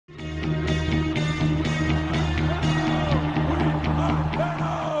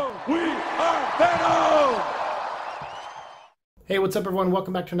Hey, what's up everyone?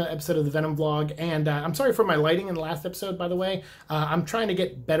 Welcome back to another episode of the Venom vlog. And I'm sorry for my lighting in the last episode, by the way. I'm trying to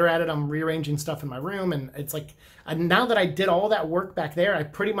get better at it. I'm rearranging stuff in my room, and it's like, now that I did all that work back there, I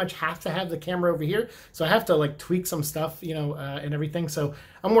pretty much have to have the camera over here. So I have to like tweak some stuff, and everything. So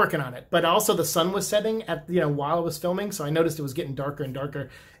I'm working on it. But also the sun was setting at, while I was filming. So I noticed it was getting darker and darker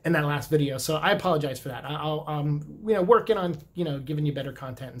in that last video. So I apologize for that. I'll working on, giving you better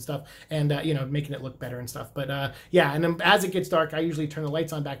content and stuff, and, making it look better and stuff. But yeah, and then as it gets dark, I usually turn the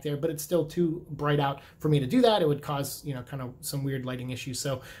lights on back there, but it's still too bright out for me to do that. It would cause, kind of some weird lighting issues.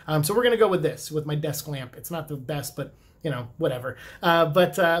 So, so we're going to go with this, with my desk lamp. It's not the best, but whatever.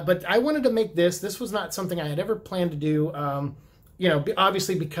 But I wanted to make this. This was not something I had ever planned to do,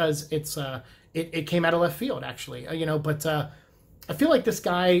 obviously because it came out of left field, actually, but I feel like this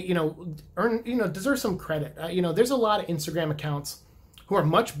guy, deserves some credit. There's a lot of Instagram accounts who are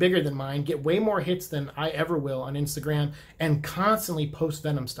much bigger than mine, get way more hits than I ever will on Instagram, and constantly post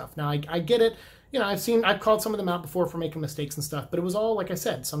Venom stuff. Now, I get it. I've called some of them out before for making mistakes and stuff, but it was all, like I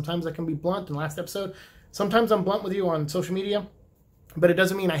said, sometimes I can be blunt in the last episode. Sometimes I'm blunt with you on social media, but it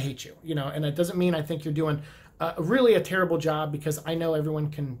doesn't mean I hate you, and it doesn't mean I think you're doing really a terrible job, because I know everyone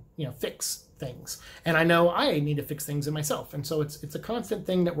can, fix things, and I know I need to fix things in myself. And so it's a constant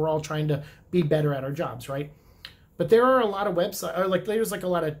thing that we're all trying to be better at our jobs, right? But there are a lot of websites, or like there's like a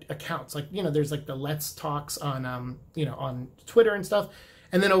lot of accounts, like, there's like the Let's Talks on, on Twitter and stuff.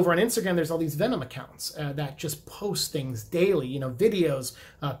 And then over on Instagram, there's all these Venom accounts that just post things daily, videos,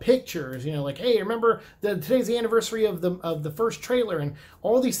 pictures, like, hey, remember today's the anniversary of the first trailer, and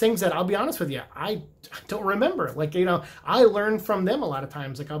all these things that, I'll be honest with you, I don't remember. Like, I learn from them a lot of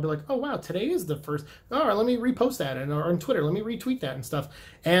times. Like, I'll be like, oh wow, today is the first. Oh, let me repost that, or on Twitter, let me retweet that and stuff.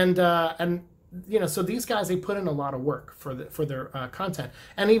 And so these guys, they put in a lot of work for their content.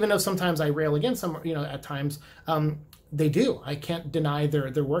 And even though sometimes I rail against them, at times, they do. I can't deny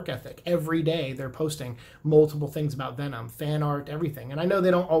their work ethic. Every day they're posting multiple things about Venom, fan art, everything. And I know they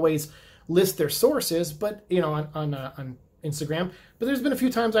don't always list their sources, but on Instagram. But there's been a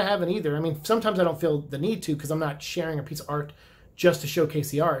few times I haven't either. I mean, sometimes I don't feel the need to, because I'm not sharing a piece of art just to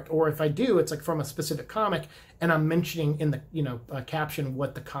showcase the art. Or if I do, it's like from a specific comic, and I'm mentioning in the caption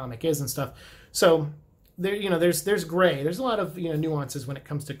what the comic is and stuff. So there, there's gray. There's a lot of nuances when it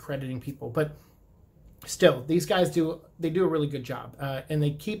comes to crediting people, but still, these guys do a really good job, and they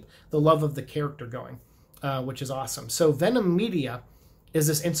keep the love of the character going, which is awesome. So Venom Media is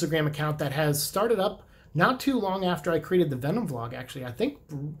this Instagram account that has started up not too long after I created the Venom vlog, actually. I think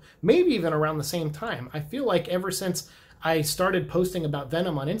maybe even around the same time. I feel like ever since I started posting about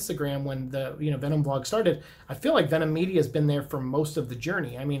Venom on Instagram, when the Venom vlog started, I feel like Venom Media has been there for most of the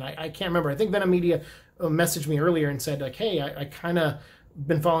journey. I mean, I can't remember. I think Venom Media messaged me earlier and said, like, hey, I kind of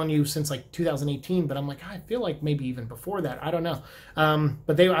been following you since like 2018, but I'm like, I feel like maybe even before that. I don't know.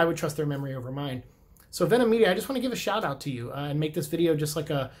 But I would trust their memory over mine. So Venom Media, I just want to give a shout out to you and make this video just like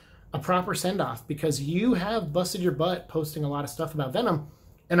a proper send-off, because you have busted your butt posting a lot of stuff about Venom,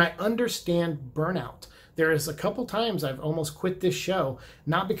 and I understand burnout. There is a couple times I've almost quit this show,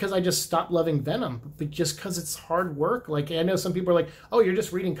 not because I just stopped loving Venom, but just because it's hard work. Like, I know some people are like, oh, you're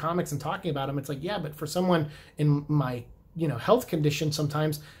just reading comics and talking about them. It's like, yeah, but for someone in my health condition,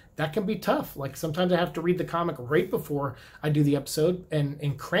 sometimes that can be tough. Like, sometimes I have to read the comic right before I do the episode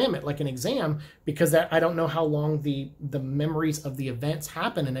and cram it like an exam, because I don't know how long the memories of the events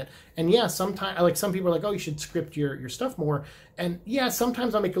happen in it. And yeah, sometimes, like, some people are like, oh, you should script your stuff more. And yeah,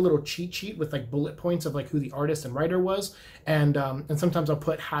 sometimes I'll make a little cheat sheet with like bullet points of like who the artist and writer was, and sometimes I'll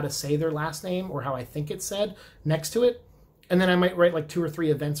put how to say their last name or how I think it's said next to it. And then I might write like 2 or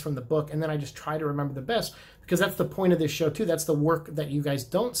 3 events from the book, and then I just try to remember the best, because that's the point of this show too. That's the work that you guys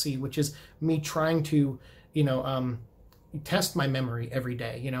don't see, which is me trying to, test my memory every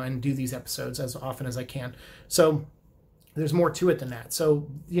day, and do these episodes as often as I can. So there's more to it than that. So,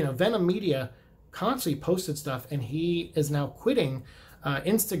 Venom Media constantly posted stuff, and he is now quitting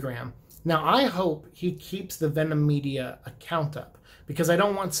Instagram. Now, I hope he keeps the Venom Media account up, because I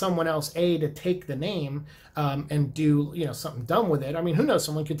don't want someone else, to take the name and do, something dumb with it. I mean, who knows?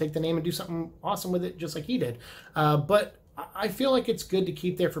 Someone could take the name and do something awesome with it, just like he did. But I feel like it's good to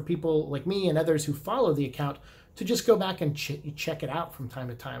keep there for people like me and others who follow the account to just go back and check it out from time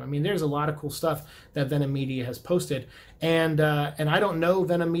to time. I mean, there's a lot of cool stuff that Venom Media has posted, and I don't know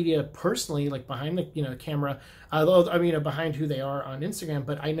Venom Media personally, like behind the camera, although I mean behind who they are on Instagram.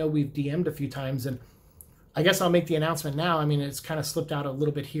 But I know we've DM'd a few times, and I guess I'll make the announcement now. I mean, it's kind of slipped out a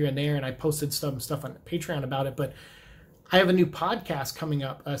little bit here and there, and I posted some stuff on Patreon about it, but I have a new podcast coming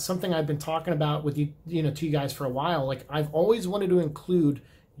up, something I've been talking about with you, to you guys for a while. Like, I've always wanted to include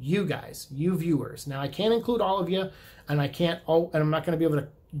you guys, you viewers. Now, I can't include all of you, and I'm not going to be able to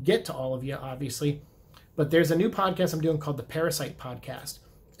get to all of you, obviously, but there's a new podcast I'm doing called the Parasite Podcast,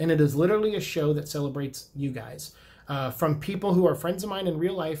 and it is literally a show that celebrates you guys, from people who are friends of mine in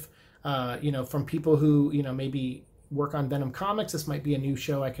real life, from people who, maybe work on Venom comics. This might be a new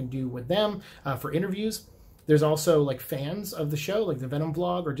show I can do with them for interviews. There's also like fans of the show, like the Venom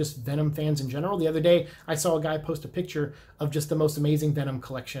vlog, or just Venom fans in general. The other day, I saw a guy post a picture of just the most amazing Venom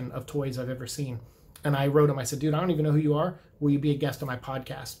collection of toys I've ever seen. And I wrote him, I said, dude, I don't even know who you are. Will you be a guest on my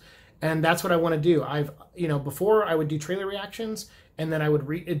podcast? And that's what I want to do. Before I would do trailer reactions, and then I would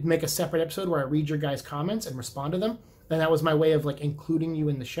make a separate episode where I read your guys' comments and respond to them. And that was my way of like including you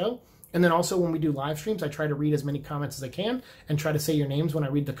in the show. And then also when we do live streams, I try to read as many comments as I can and try to say your names when I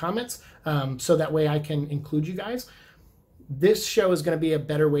read the comments, so that way I can include you guys. This show is going to be a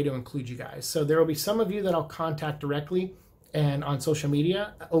better way to include you guys. So there will be some of you that I'll contact directly and on social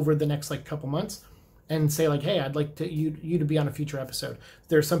media over the next couple months and say like, hey, I'd like you to be on a future episode.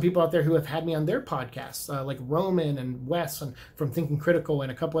 There are some people out there who have had me on their podcasts, like Roman and Wes and from Thinking Critical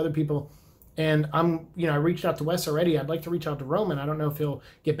and a couple other people. And I reached out to Wes already. I'd like to reach out to Roman. I don't know if he'll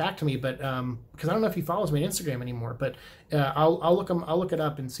get back to me, but because I don't know if he follows me on Instagram anymore. But I'll look it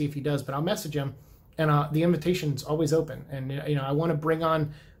up and see if he does. But I'll message him, and the invitation's always open. And I want to bring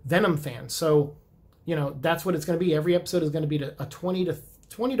on Venom fans. So that's what it's going to be. Every episode is going to be a 20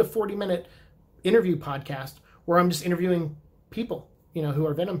 to 40 minute interview podcast where I'm just interviewing people who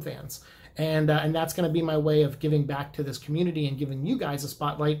are Venom fans, and that's going to be my way of giving back to this community and giving you guys a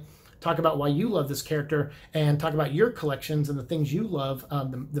spotlight. Talk about why you love this character and talk about your collections and the things you love,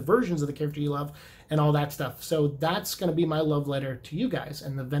 the versions of the character you love, and all that stuff. So that's going to be my love letter to you guys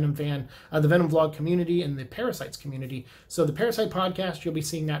and the Venom the Venom vlog community and the Parasites community. So the Parasite podcast, you'll be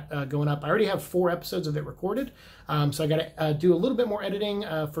seeing that going up. I already have 4 episodes of it recorded. So I got to do a little bit more editing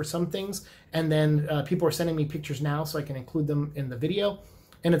for some things. And then people are sending me pictures now so I can include them in the video.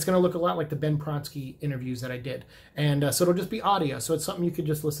 And it's going to look a lot like the Ben Pronsky interviews that I did. And so it'll just be audio. So it's something you could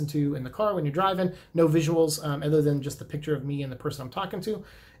just listen to in the car when you're driving. No visuals other than just the picture of me and the person I'm talking to.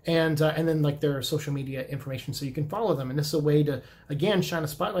 And then their social media information so you can follow them. And this is a way to, again, shine a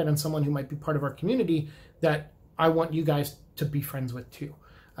spotlight on someone who might be part of our community that I want you guys to be friends with too.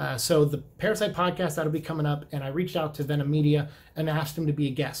 So the Parasite podcast, that'll be coming up. And I reached out to Venom Media and asked him to be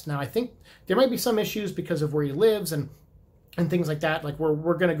a guest. Now, I think there might be some issues because of where he lives and things like that.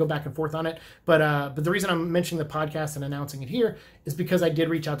 We're going to go back and forth on it. But the reason I'm mentioning the podcast and announcing it here is because I did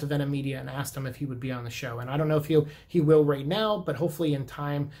reach out to Venom Media and asked him if he would be on the show. And I don't know if he will right now, but hopefully in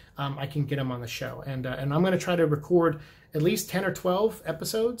time I can get him on the show. And I'm going to try to record at least 10 or 12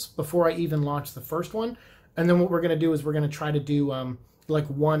 episodes before I even launch the first one. And then what we're going to do is we're going to try to do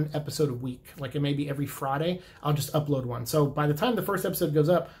one episode a week, maybe every Friday. I'll just upload one. So by the time the first episode goes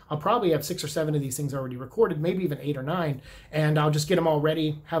up, I'll probably have 6 or 7 of these things already recorded, maybe even 8 or 9, and I'll just get them all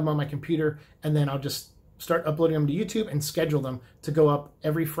ready, have them on my computer, and then I'll just start uploading them to YouTube and schedule them to go up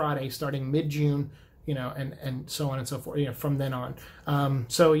every Friday starting mid-June, and so on and so forth, from then on.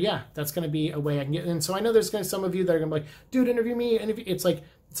 So yeah, that's going to be a way I can get. And so I know there's going to be some of you that are going to be like, dude, interview me. It's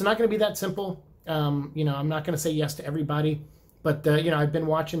it's not going to be that simple. I'm not going to say yes to everybody. But, I've been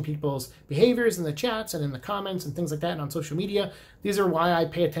watching people's behaviors in the chats and in the comments and things like that and on social media. These are why I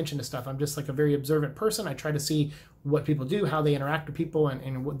pay attention to stuff. I'm just a very observant person. I try to see what people do, how they interact with people,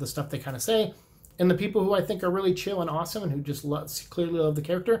 and what the stuff they kind of say. And the people who I think are really chill and awesome and who just clearly love the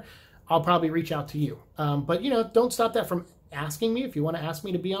character, I'll probably reach out to you. But, don't stop that from asking me if you want to ask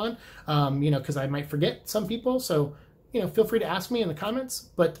me to be on, because I might forget some people. So, feel free to ask me in the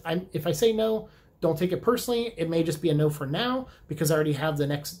comments. But if I say no, don't take it personally. It may just be a no for now because I already have the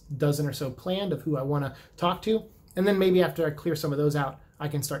next dozen or so planned of who I want to talk to. And then maybe after I clear some of those out, I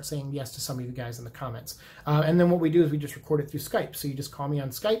can start saying yes to some of you guys in the comments. And then what we do is we just record it through Skype. So you just call me on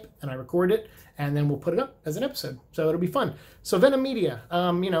Skype and I record it and then we'll put it up as an episode. So it'll be fun. So Venom Media,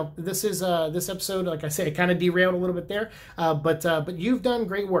 this is this episode, like I say, it kind of derailed a little bit there. But you've done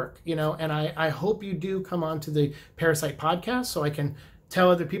great work, and I hope you do come on to the Parasite podcast so I can tell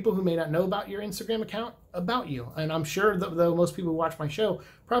other people who may not know about your Instagram account about you. And I'm sure though most people who watch my show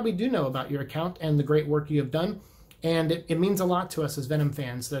probably do know about your account and the great work you have done. And it means a lot to us as Venom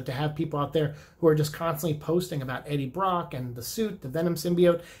fans to have people out there who are just constantly posting about Eddie Brock and the suit, the Venom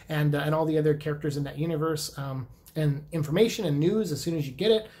symbiote, and all the other characters in that universe, and information and news as soon as you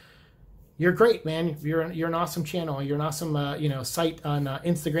get it. You're great, man. You're an awesome channel. You're an awesome site on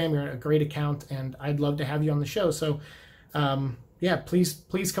Instagram. You're a great account, and I'd love to have you on the show. So yeah,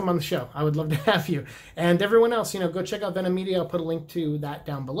 please come on the show. I would love to have you. And everyone else, go check out Venom Media. I'll put a link to that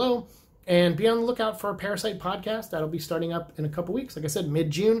down below. And be on the lookout for a Parasite podcast. That'll be starting up in a couple weeks. Like I said,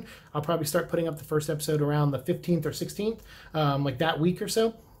 mid-June. I'll probably start putting up the first episode around the 15th or 16th, like that week or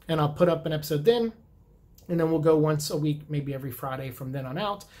so. And I'll put up an episode then. And then we'll go once a week, maybe every Friday from then on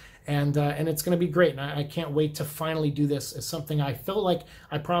out. And it's going to be great. And I can't wait to finally do this. It's something I feel like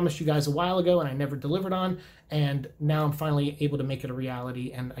I promised you guys a while ago and I never delivered on. And now I'm finally able to make it a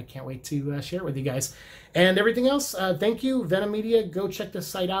reality. And I can't wait to share it with you guys. And everything else, thank you, Venom Media. Go check this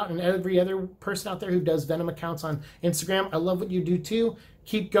site out. And every other person out there who does Venom accounts on Instagram, I love what you do too.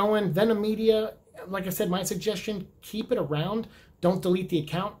 Keep going. Venom Media, like I said, my suggestion, keep it around. Don't delete the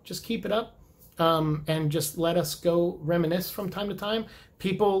account. Just keep it up. And just let us go reminisce from time to time.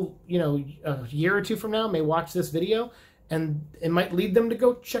 People, you know, a year or two from now may watch this video and it might lead them to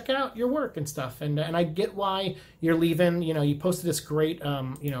go check out your work and stuff. And I get why you're leaving. You know, you posted this great,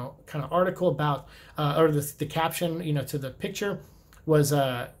 you know, kind of article about, or the caption, you know, to the picture was,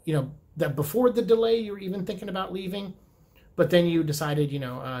 you know, that before the delay, you were even thinking about leaving. But then you decided, you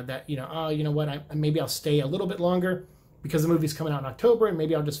know, that, you know, oh, you know what, maybe I'll stay a little bit longer, because the movie's coming out in October, and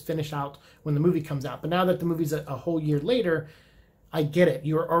maybe I'll just finish out when the movie comes out. But now that the movie's a whole year later, I get it.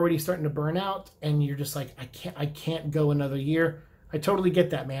 You're already starting to burn out, and you're just like, I can't go another year. I totally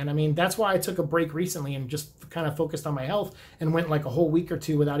get that, man. I mean, that's why I took a break recently and just kind of focused on my health and went like a whole week or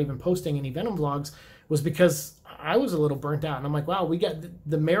two without even posting any Venom vlogs, was because I was a little burnt out. And I'm like, wow,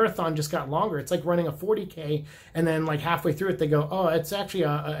 the marathon just got longer. It's like running a 40K, and then like halfway through it, they go, oh, it's actually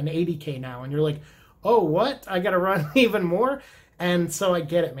an 80K now. And you're like, oh, what? I got to run even more? And so I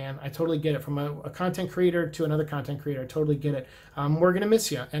get it, man. I totally get it. From a content creator to another content creator, I totally get it. We're going to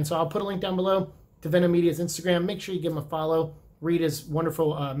miss you. And so I'll put a link down below to Venom Media's Instagram. Make sure you give him a follow. Read his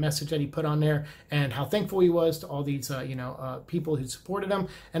wonderful message that he put on there and how thankful he was to all these, you know, people who supported him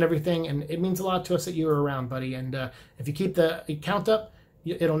and everything. And it means a lot to us that you were around, buddy. And if you keep the account up,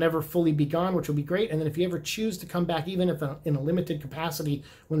 it'll never fully be gone, which will be great. And then if you ever choose to come back, even if in a limited capacity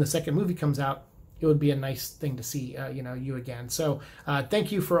when the second movie comes out, it would be a nice thing to see, you know, you again. So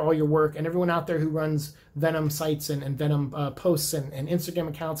thank you for all your work, and everyone out there who runs Venom sites and Venom posts and Instagram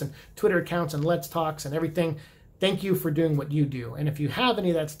accounts and Twitter accounts and Let's Talks and everything. Thank you for doing what you do. And if you have any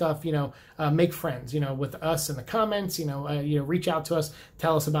of that stuff, you know, make friends, you know, with us in the comments, you know, reach out to us,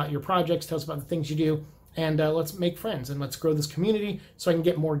 tell us about your projects, tell us about the things you do. And let's make friends and let's grow this community so I can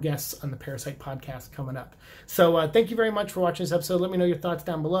get more guests on the Parasite podcast coming up. So thank you very much for watching this episode. Let me know your thoughts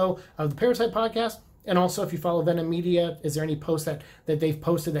down below of the Parasite podcast. And also, if you follow Venom Media, is there any posts that they've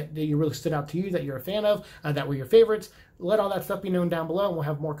posted that you really stood out to you, that you're a fan of, that were your favorites? Let all that stuff be known down below, and we'll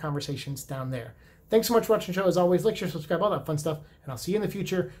have more conversations down there. Thanks so much for watching the show. As always, like, share, subscribe, all that fun stuff. And I'll see you in the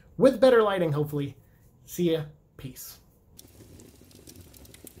future with better lighting, hopefully. See ya. Peace.